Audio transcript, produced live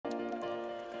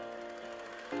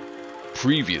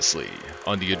Previously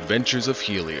on the Adventures of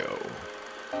Helio.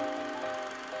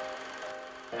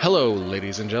 Hello,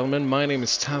 ladies and gentlemen, my name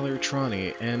is Tyler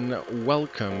Tronny, and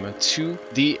welcome to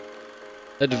the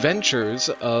Adventures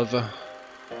of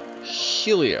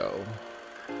Helio,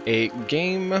 a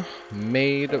game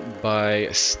made by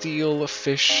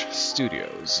Steelfish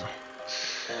Studios.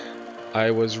 I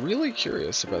was really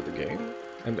curious about the game,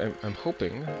 and I'm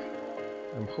hoping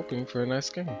for a nice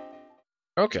game.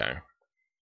 Okay.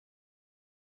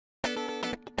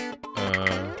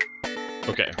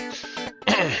 Okay.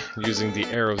 Using the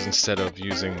arrows instead of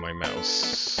using my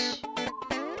mouse.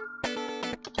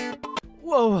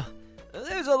 Whoa!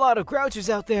 There's a lot of crouches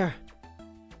out there.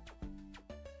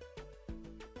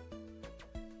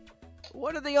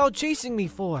 What are they all chasing me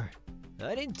for?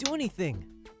 I didn't do anything.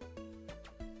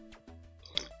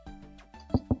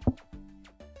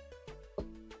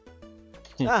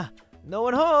 No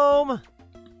one home!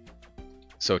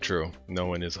 So true. No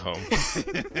one is home.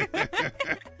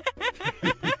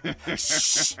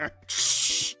 Shh!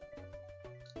 Shh!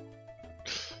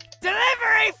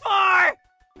 Delivery for...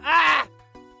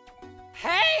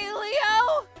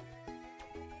 Helio?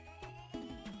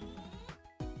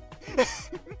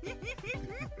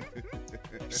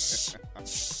 Shh!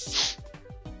 Shh!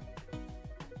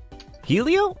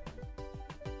 Helio?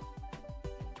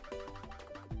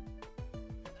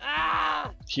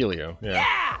 Helio, yeah.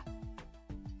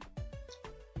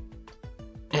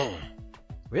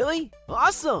 Really?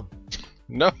 Awesome!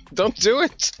 No, don't do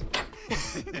it!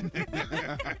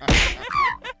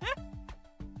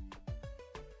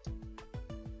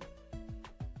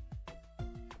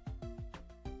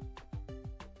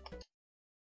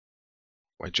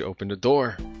 Why'd you open the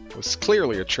door? It was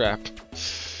clearly a trap.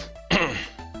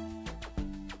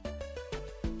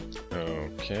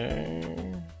 Okay.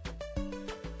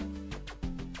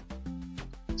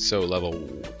 So, level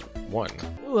 1.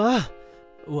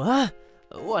 What?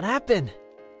 What happened?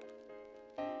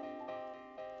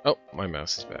 Oh, my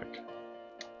mouse is back.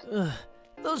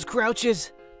 Those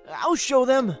crouches. I'll show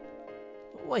them.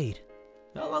 Wait,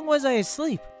 how long was I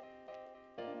asleep?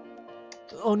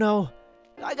 Oh no,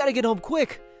 I gotta get home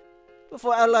quick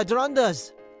before El Ladrón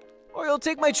does, or he'll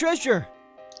take my treasure.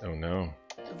 Oh no.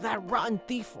 That rotten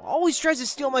thief always tries to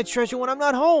steal my treasure when I'm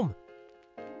not home.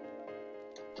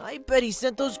 I bet he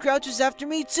sent those crouches after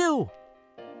me too.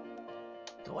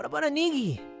 What about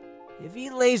Anigi? If he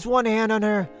lays one hand on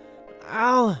her,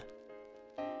 I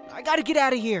gotta get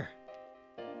out of here.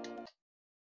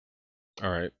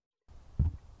 Alright.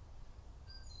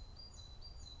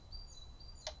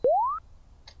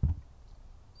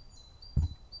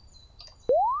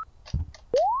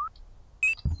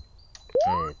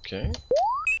 Okay.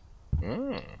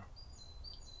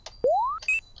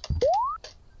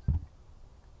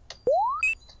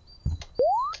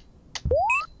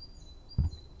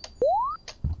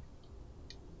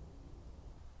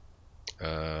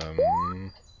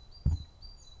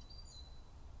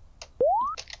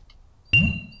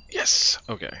 Yes!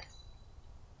 Okay.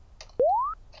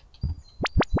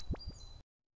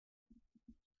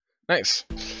 Nice.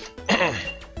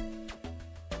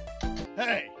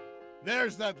 Hey,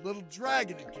 there's that little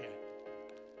dragon again.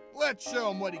 Let's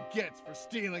show him what he gets for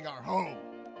stealing our home.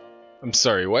 I'm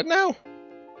sorry, what now?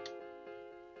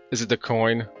 Is it the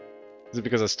coin? Is it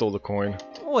because I stole the coin?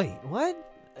 Wait, what?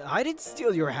 I didn't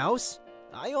steal your house.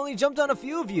 I only jumped on a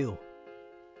few of you.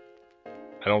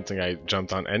 I don't think I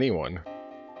jumped on anyone.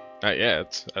 Not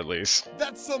yet, at least.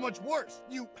 That's so much worse.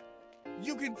 You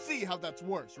can see how that's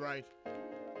worse, right?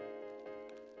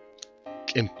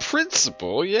 In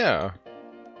principle, yeah.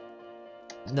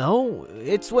 No,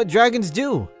 it's what dragons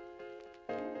do.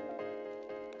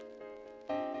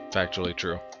 Factually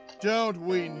true. Don't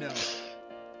we know?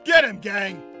 Get him,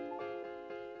 gang!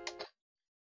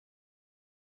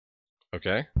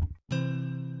 Okay.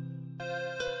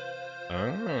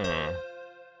 Ah.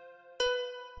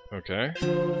 Okay.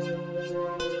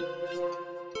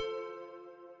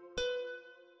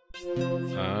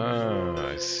 Ah,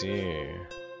 I see.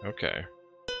 Okay.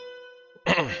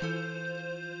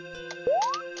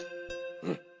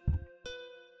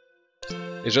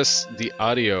 It's just the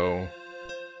audio,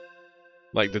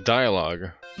 like the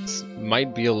dialogue,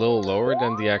 might be a little lower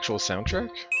than the actual soundtrack.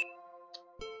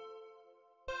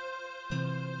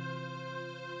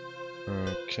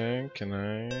 Okay, can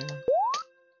I?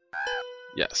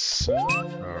 Yes.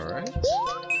 Alright.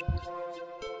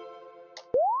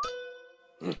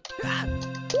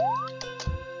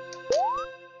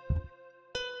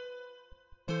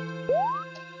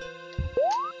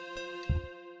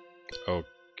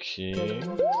 Okay.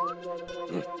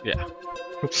 Yeah.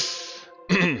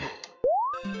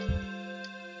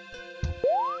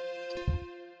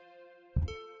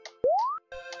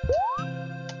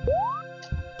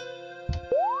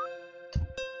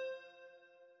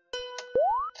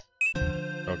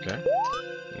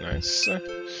 Nice.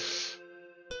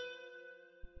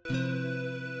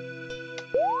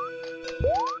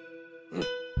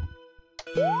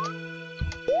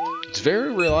 It's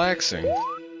very relaxing.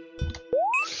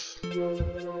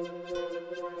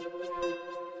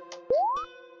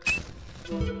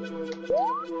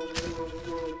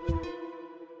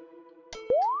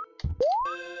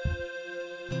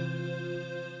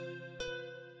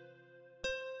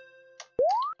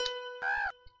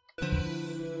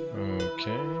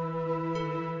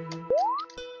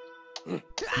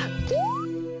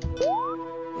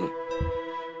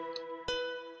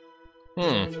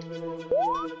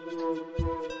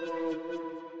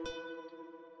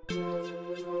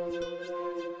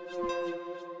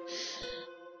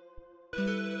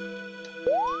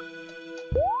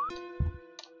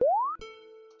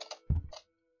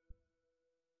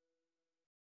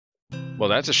 Well,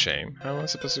 that's a shame. How am I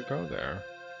supposed to go there?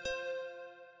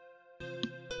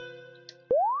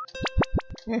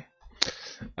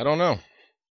 I don't know.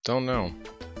 Don't know.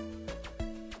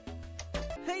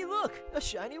 Hey, look! A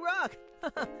shiny rock!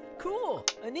 Cool!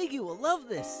 Anigi will love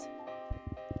this!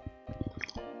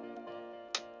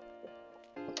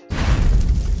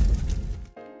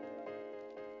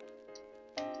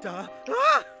 Ah!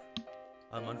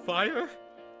 I'm on fire!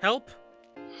 Help!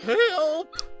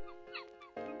 Help!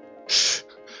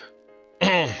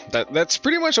 That's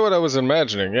pretty much what I was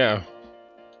imagining, yeah.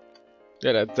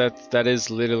 Yeah, that is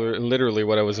literally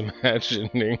what I was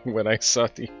imagining when I saw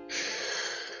the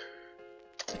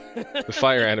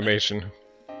fire animation.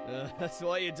 That's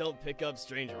why you don't pick up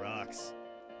strange rocks.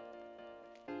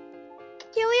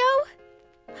 Helio?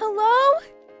 Hello?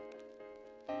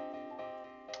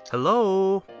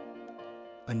 Hello?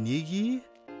 Anigi?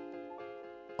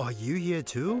 Are you here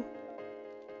too?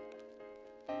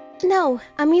 No,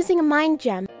 I'm using a mind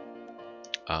gem.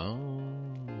 Oh,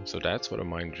 so that's what a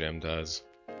mind gem does.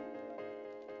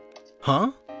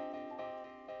 Huh?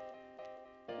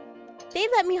 They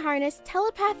let me harness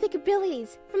telepathic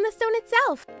abilities from the stone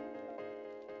itself.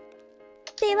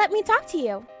 They let me talk to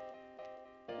you.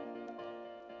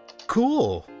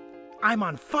 Cool. I'm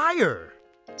on fire.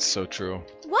 So true.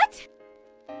 What?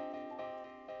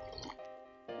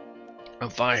 I'm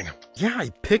fine. Yeah, I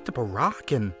picked up a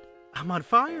rock and I'm on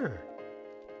fire.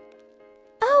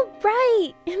 Oh,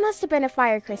 right. It must have been a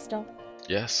fire crystal.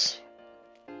 Yes.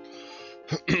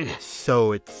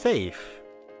 So it's safe.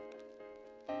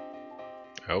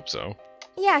 I hope so.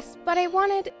 Yes, but I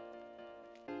wanted...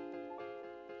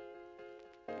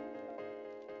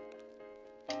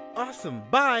 Awesome,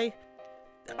 bye.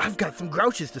 I've got some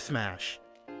grouches to smash.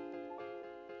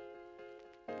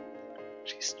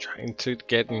 She's trying to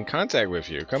get in contact with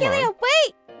you. Come Helio, on.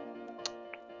 wait!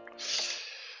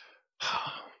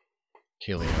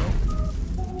 Helio.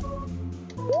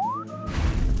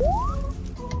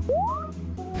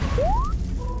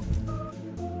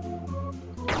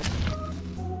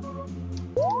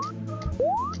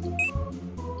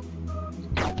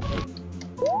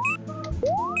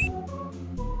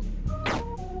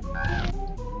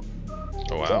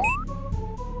 Oh wow.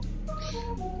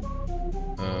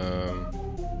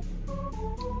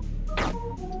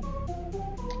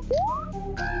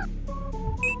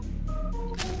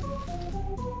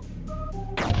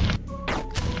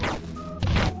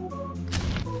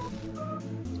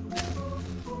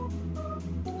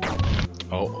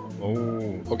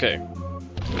 Oh, okay.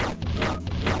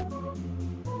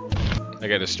 I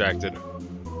got distracted.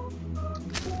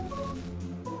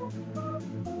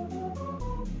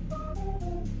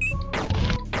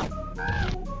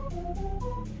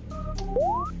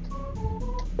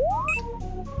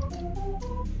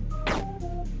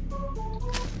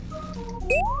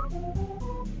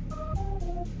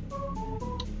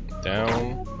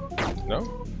 Down.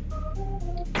 No?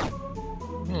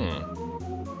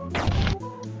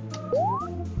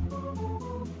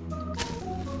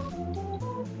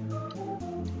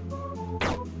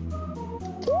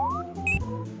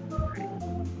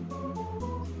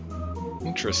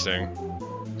 Interesting.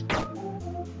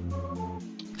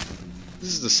 This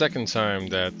is the second time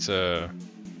that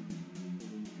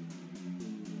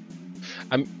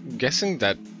I'm guessing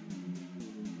that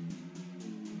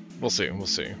we'll see.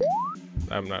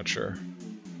 I'm not sure.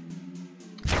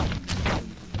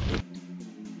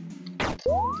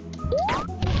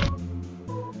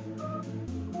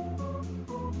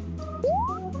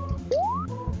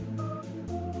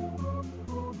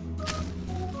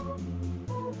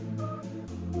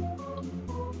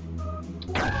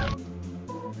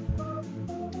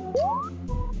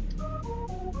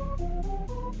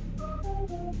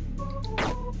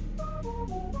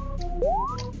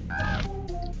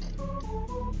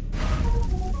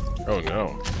 Oh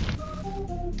no.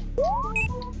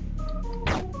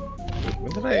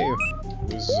 today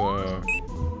was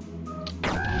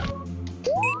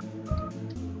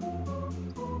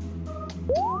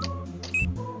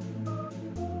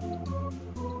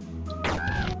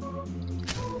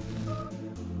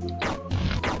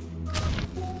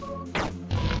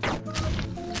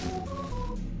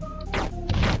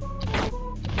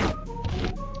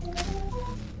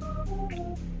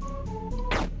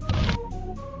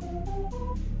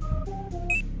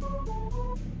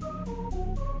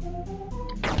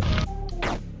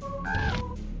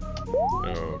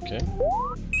okay.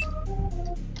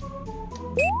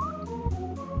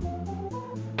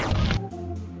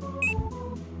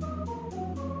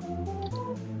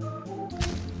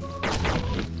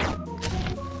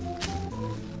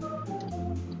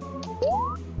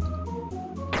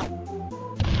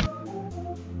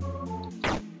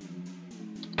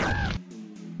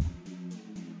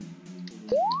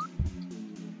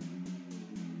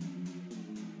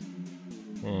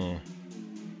 Hmm.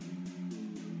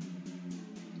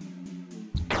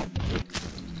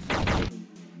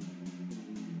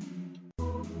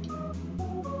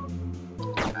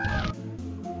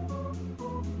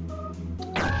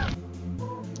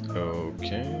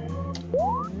 Okay.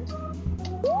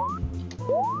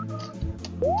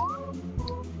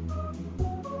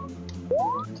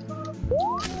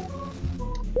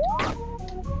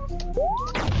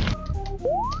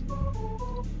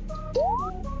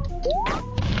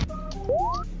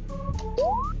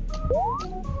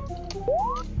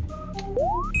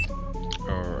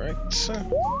 All right.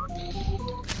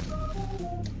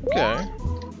 Okay.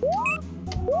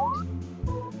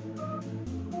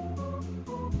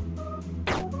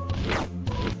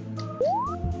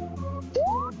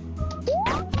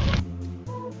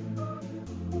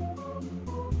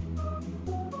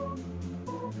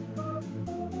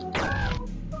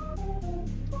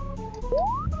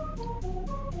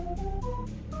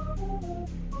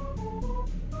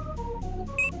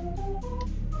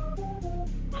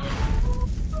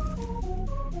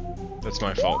 That's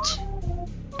my fault.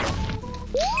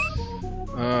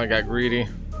 I got greedy.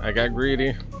 I got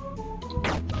greedy.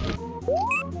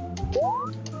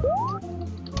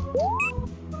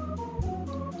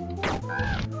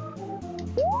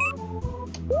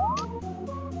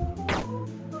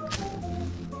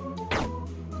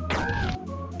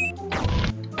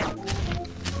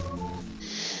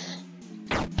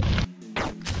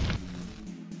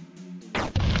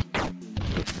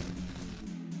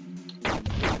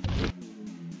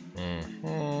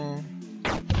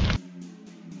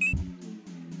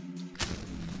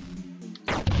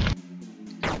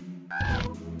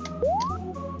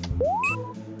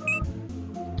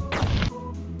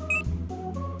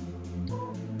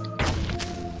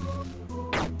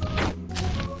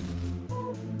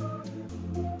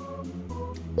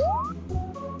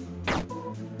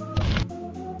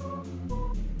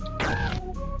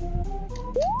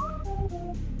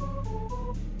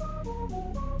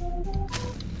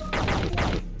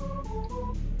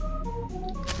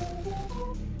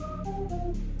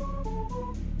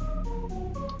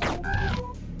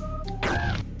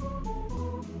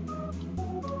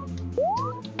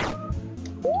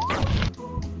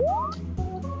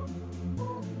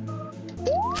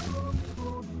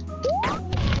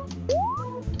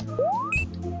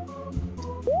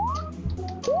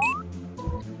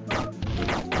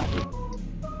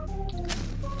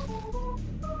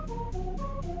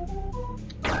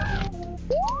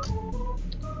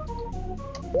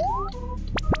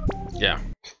 Yeah.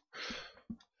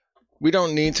 We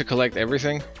don't need to collect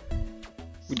everything.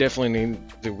 We definitely need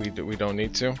that we don't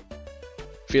need to.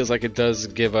 Feels like it does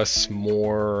give us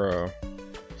more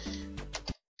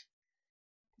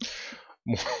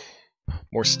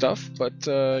more stuff, but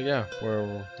yeah,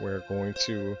 we're going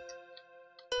to.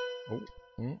 Oh,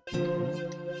 oh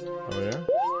yeah.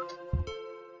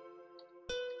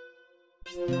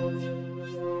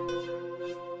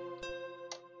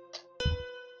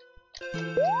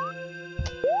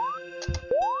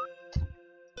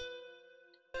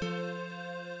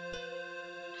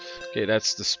 Okay,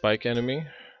 that's the spike enemy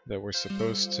that we're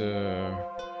supposed to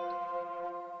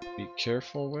be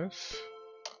careful with.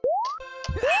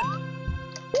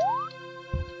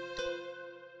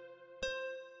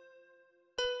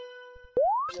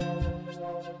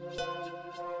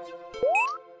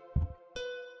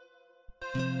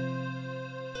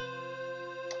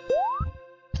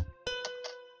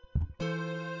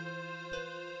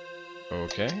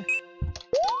 Okay.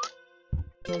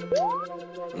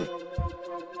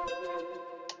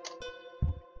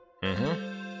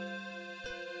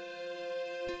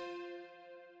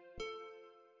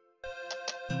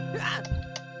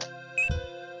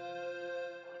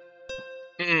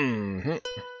 Mhm.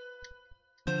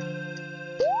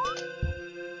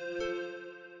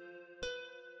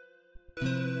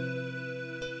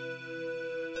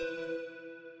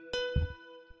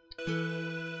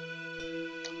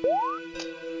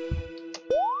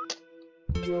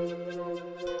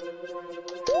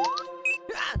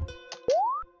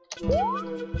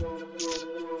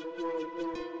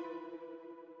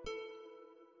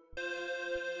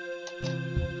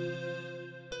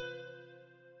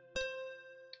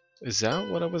 Is that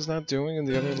what I was not doing in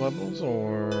the other levels,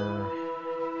 or?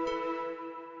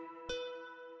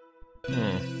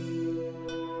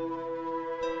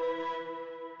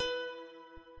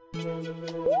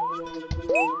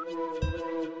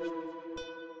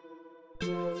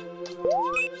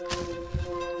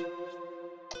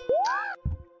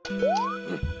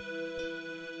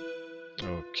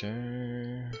 Okay.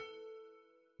 Okay.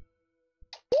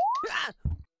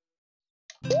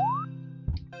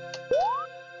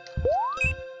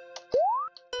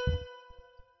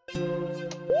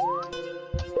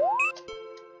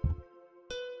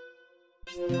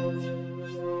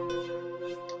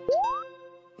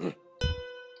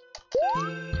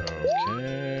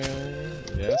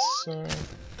 Yes, sir.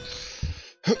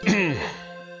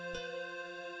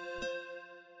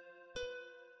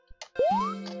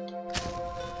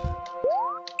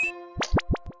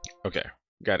 Okay,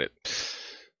 got it.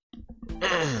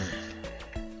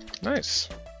 Nice.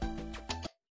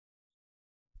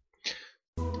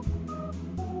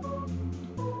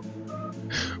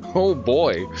 Oh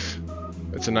boy,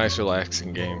 it's a nice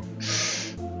relaxing game.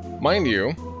 Mind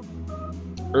you,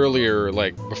 earlier,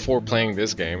 like before playing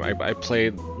this game, I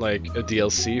played like a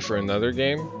DLC for another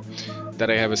game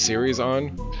that I have a series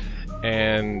on,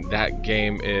 and that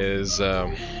game is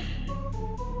I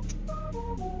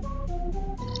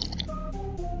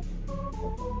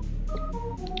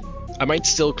might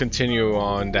still continue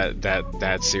on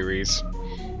that series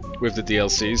with the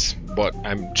DLCs, but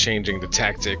I'm changing the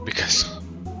tactic because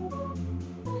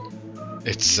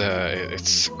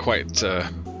it's quite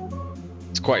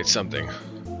something.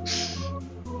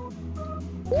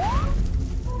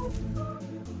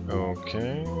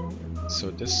 Okay, so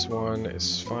this one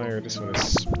is fire, this one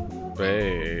is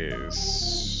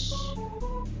space.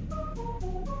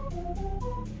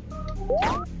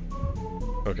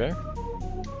 Okay.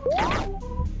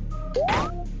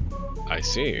 I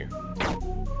see.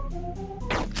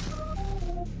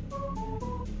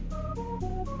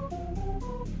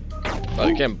 Well,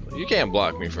 you can't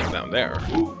block me from down there.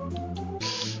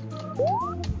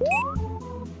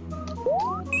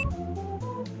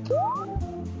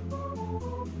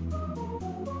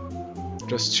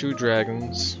 Just 2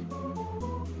 dragons.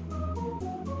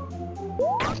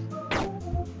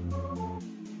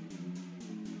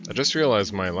 I just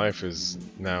realized my life is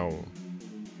now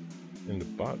in the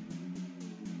bot.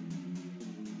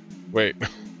 Wait.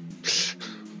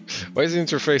 Why is the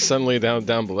interface suddenly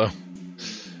down below?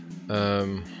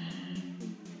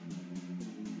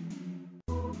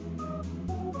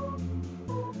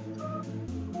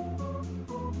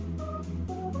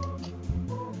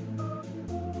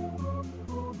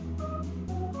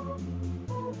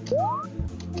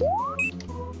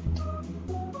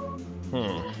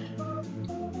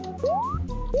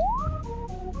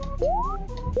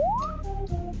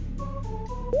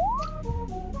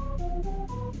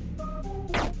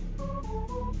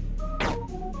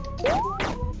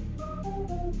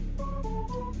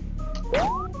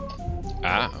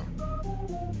 Ah.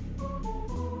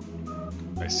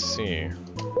 I see.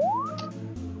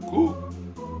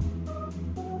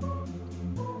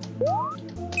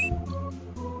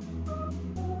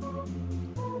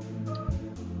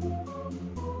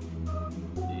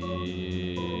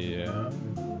 Yeah.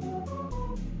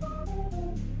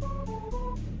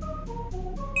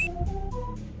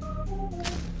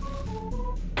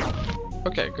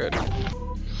 Okay, good.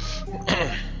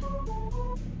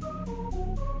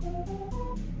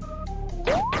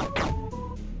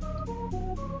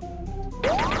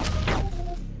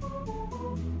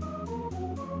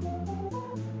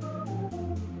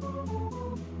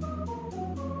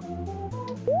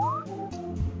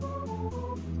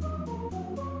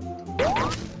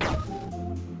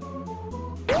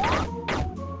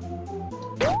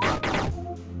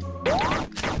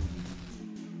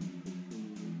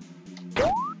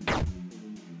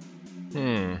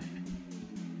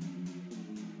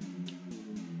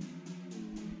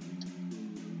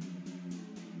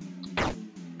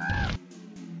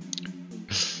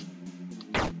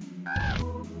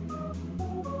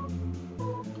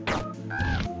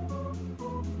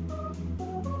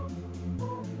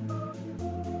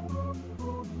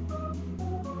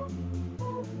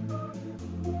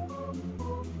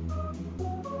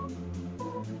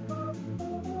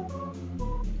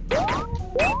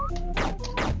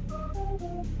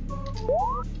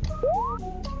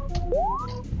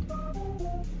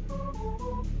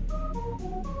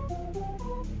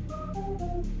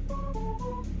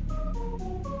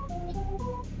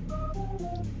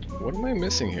 What am I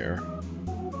missing here?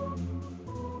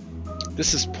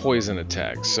 This is poison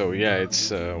attack, so yeah,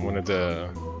 it's one of the...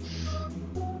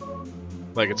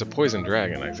 Like, it's a poison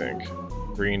dragon, I think.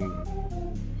 Green...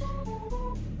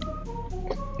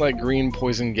 Like green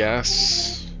poison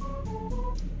gas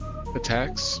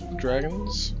attacks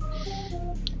dragons.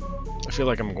 I feel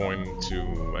like I'm going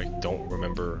to... I don't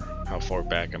remember how far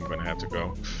back I'm going to have to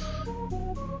go.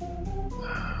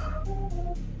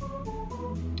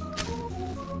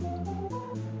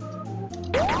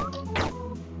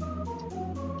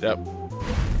 Yep.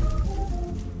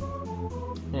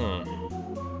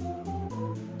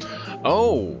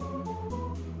 Oh!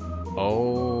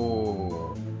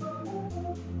 Oh.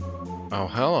 Oh,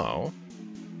 hello.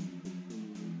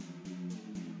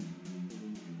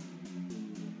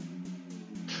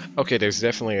 Okay, there's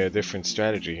definitely a different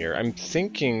strategy here. I'm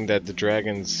thinking that the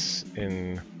dragons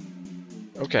in...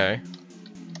 Okay.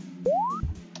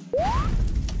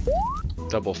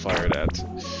 Double fire that.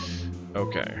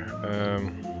 Okay,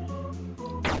 oh.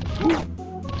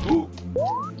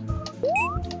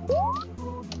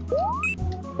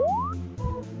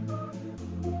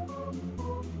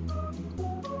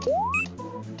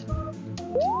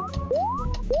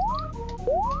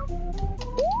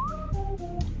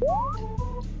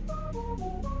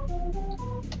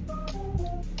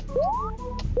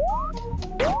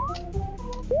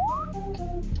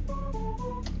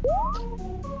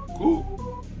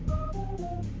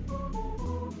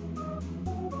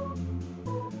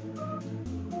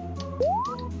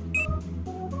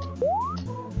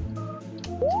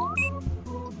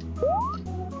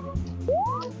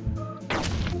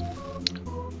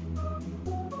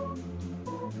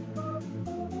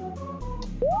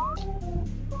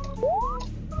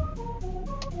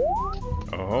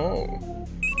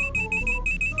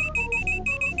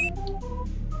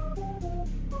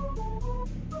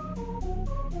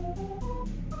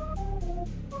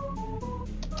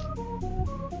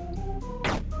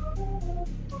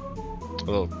 A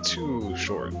little too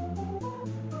short.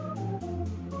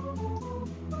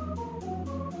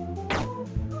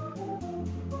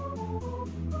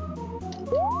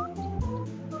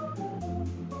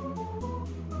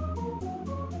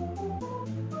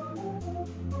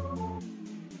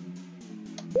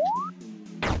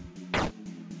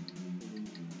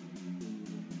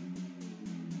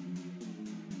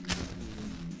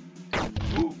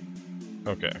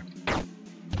 Okay.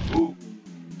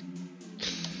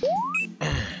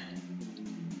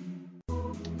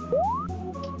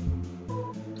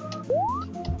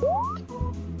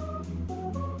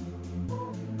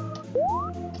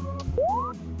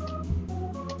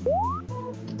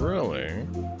 Really?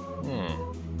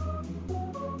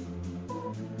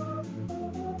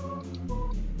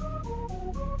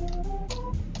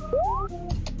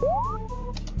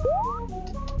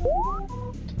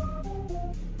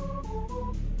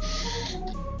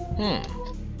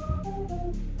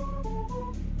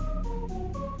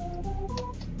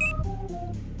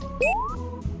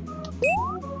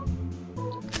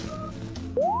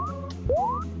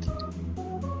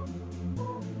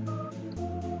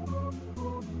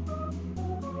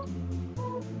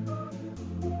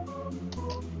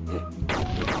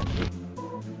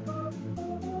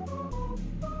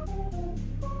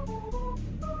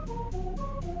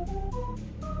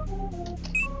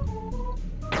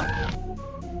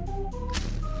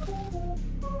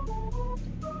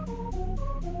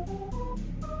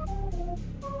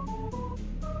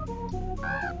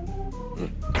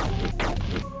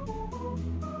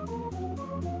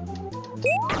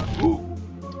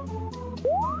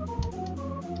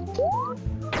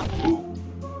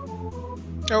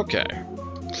 Okay.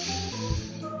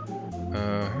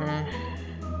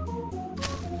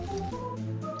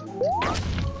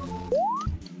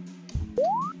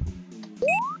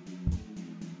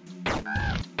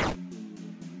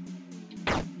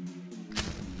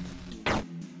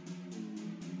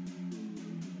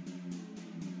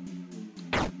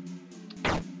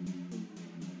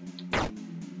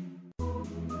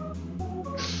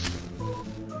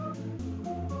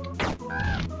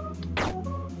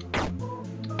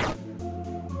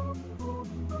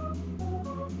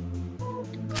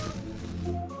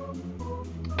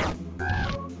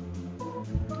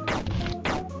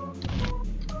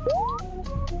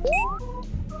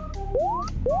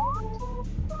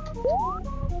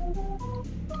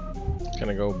 Can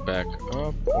I go back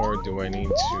up, or do I need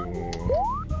to...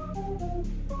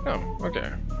 Oh,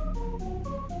 okay.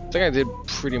 think I did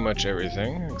pretty much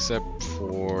everything except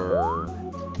for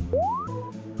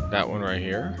that one right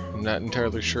here. I'm not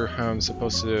entirely sure how I'm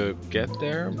supposed to get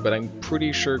there, but I'm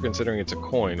pretty sure, considering it's a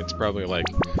coin, it's probably like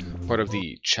part of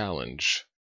the challenge.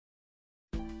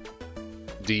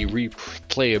 The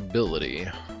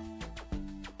replayability.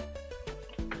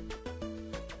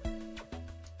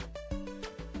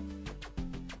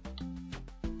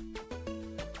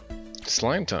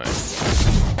 Slime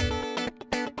time.